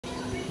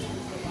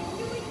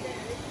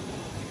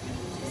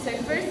So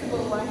first of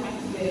all, what I have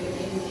to do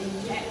is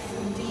inject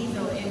some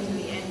diesel into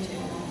the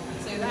engine.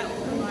 So that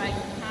will provide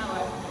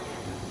power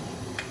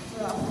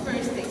for our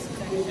first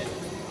explosion.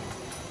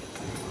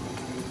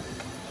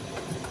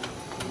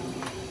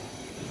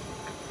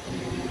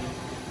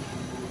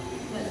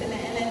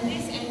 And then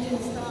this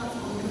engine starts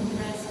with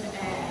compressed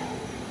air.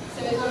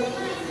 So if I'm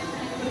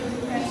putting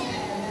compressed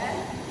air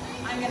there,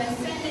 I'm going to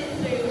send it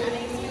through and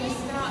it's going to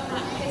start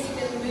that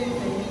piston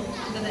moving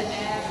under the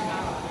air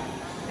power.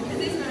 Because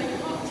it's very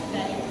hot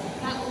today,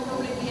 that will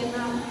probably be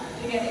enough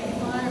to get it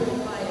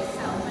firing by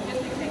itself. But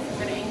just in case, I'm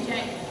going to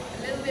inject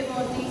a little bit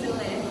more diesel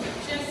in,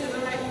 just at the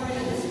right point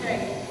of the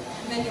string.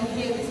 And then you'll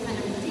hear this kind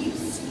of deep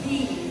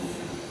squeeze,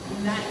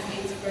 and that's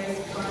its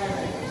first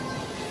firing.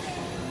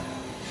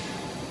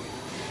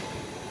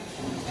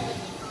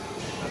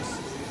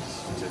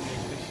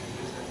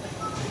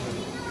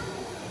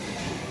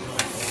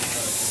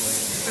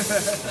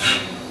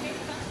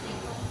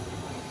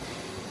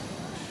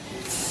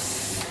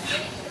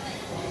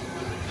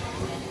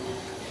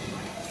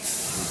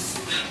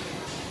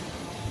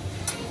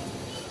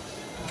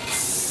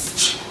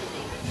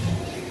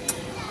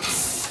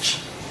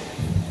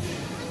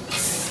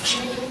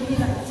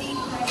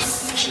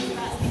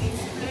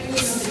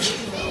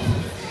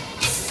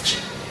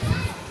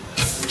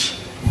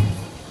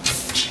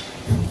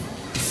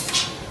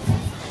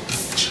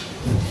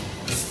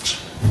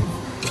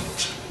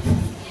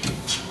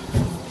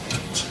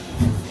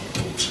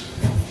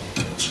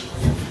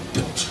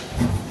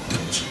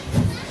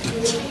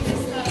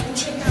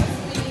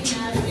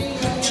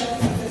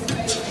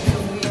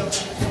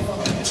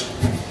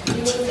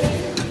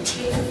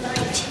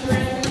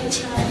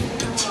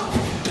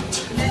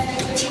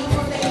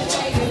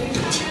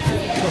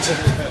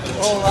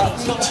 Oh,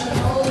 that's